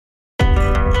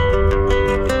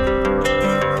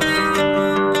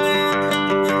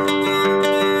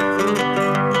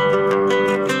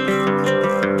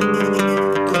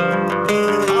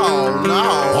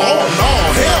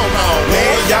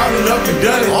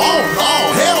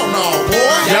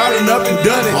and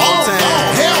done it.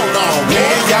 Hell no,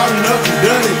 Man, y'all done up and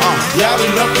done it. Y'all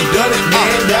done up and done it,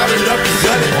 man. Y'all done up and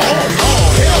done it.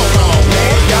 hell no,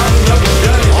 Man, y'all done up and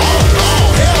done it.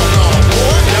 hell no,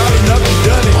 boy. Y'all done up and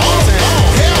done it.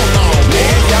 Hell no,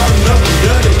 Man, y'all done up and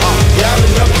done it. Y'all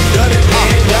done up and done it,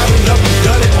 man. Y'all done up and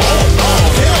done it. hell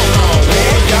no,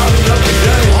 Man, y'all done up and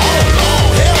done it. hell no,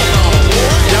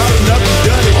 boy. Y'all done up and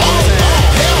done it.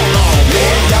 Hell no,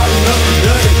 Man, y'all done up and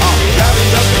done it. Y'all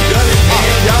done up and done it,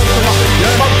 man. Y'all done up and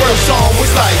done it. My first song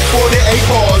was like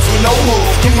 48 bars with no hook.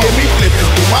 You hear me flipping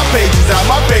through my pages out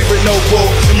my favorite notebook.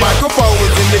 The microphone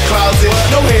was in the closet,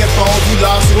 no headphones, we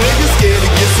lost it. Niggas scared to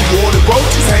get some water,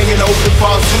 roaches hanging over the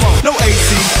faucet. No AC,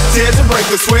 tears and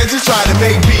breakers, swear just trying to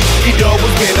make beat. E-Dub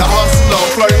was being a hustler,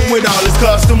 flirting with all his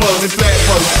customers and flat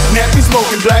folks. Nappy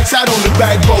smoking black shot on the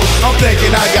back boat. I'm thinking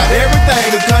I got everything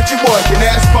a country boy can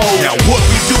ask for. Now what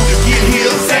we do to get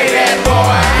here? Say that,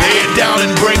 boy. Lay it down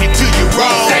and bring it to you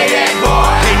raw. Say that, boy.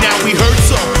 Hey, now we heard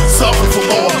some, suffer for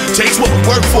more. Takes what we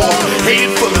work for.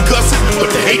 Hated for the cussing, but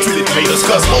the hatred it made us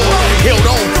cuss more. Held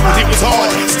on when it was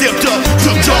hard. Stepped up,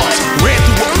 took charge. Ran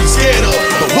through what we scared of,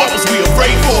 but what was we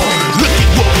afraid for? Look at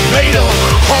what we made of.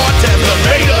 Hard times done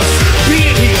made us.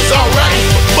 Being here is alright,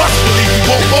 but must believe we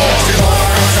want more.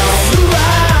 Cars on the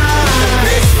ride,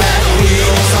 big fat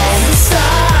wheels on the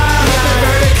side,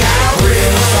 vertical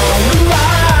wheels on the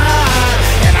ride,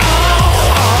 and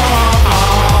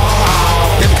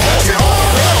them country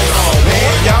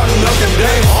Man, y'all done up and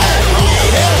done it.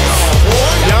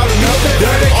 Y'all done up and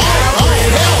done it.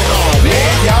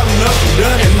 Man, y'all done up and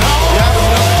done it. Y'all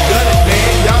done up and done it,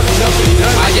 man. Y'all done up and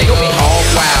done it. I ain't gonna be all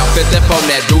wild, fifth up on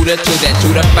that Buddha to that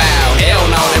Judah foul. Hell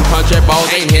no, them country balls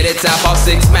ain't hit it top off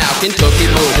 6 mile. Kentucky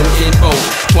road, them kinfolk.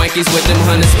 Twankies with them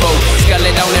 100 spokes.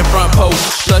 Scullet on that front post.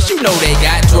 Plus you know they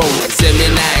got drove.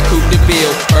 79 Coupe de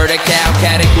Ville, heard a cow,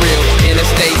 cat a grill.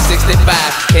 Interstate 65,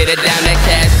 headed down that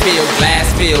cash field. Glass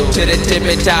field to the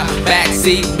tippy top.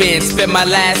 Backseat bin, spent my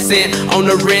last cent on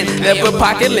the rent. Never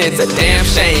pocket lens, a damn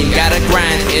shame. Gotta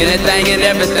grind anything and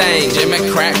everything. Jimmy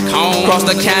crack home. Cross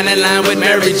the county line with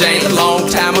Mary Jane. A long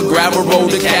time a gravel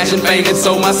road to cash and fame. And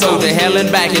sold my soul to hell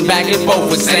and back and forth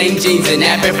with same jeans and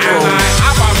nappy fro. I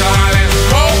bought the Harley,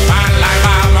 roll fine like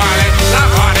Bob Marley.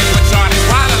 Love Hardy with Shorty,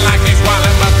 swallow like they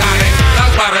swallow Bacardi.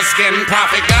 Love butter skin,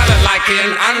 profit, got it like in.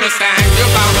 Understand you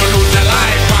bout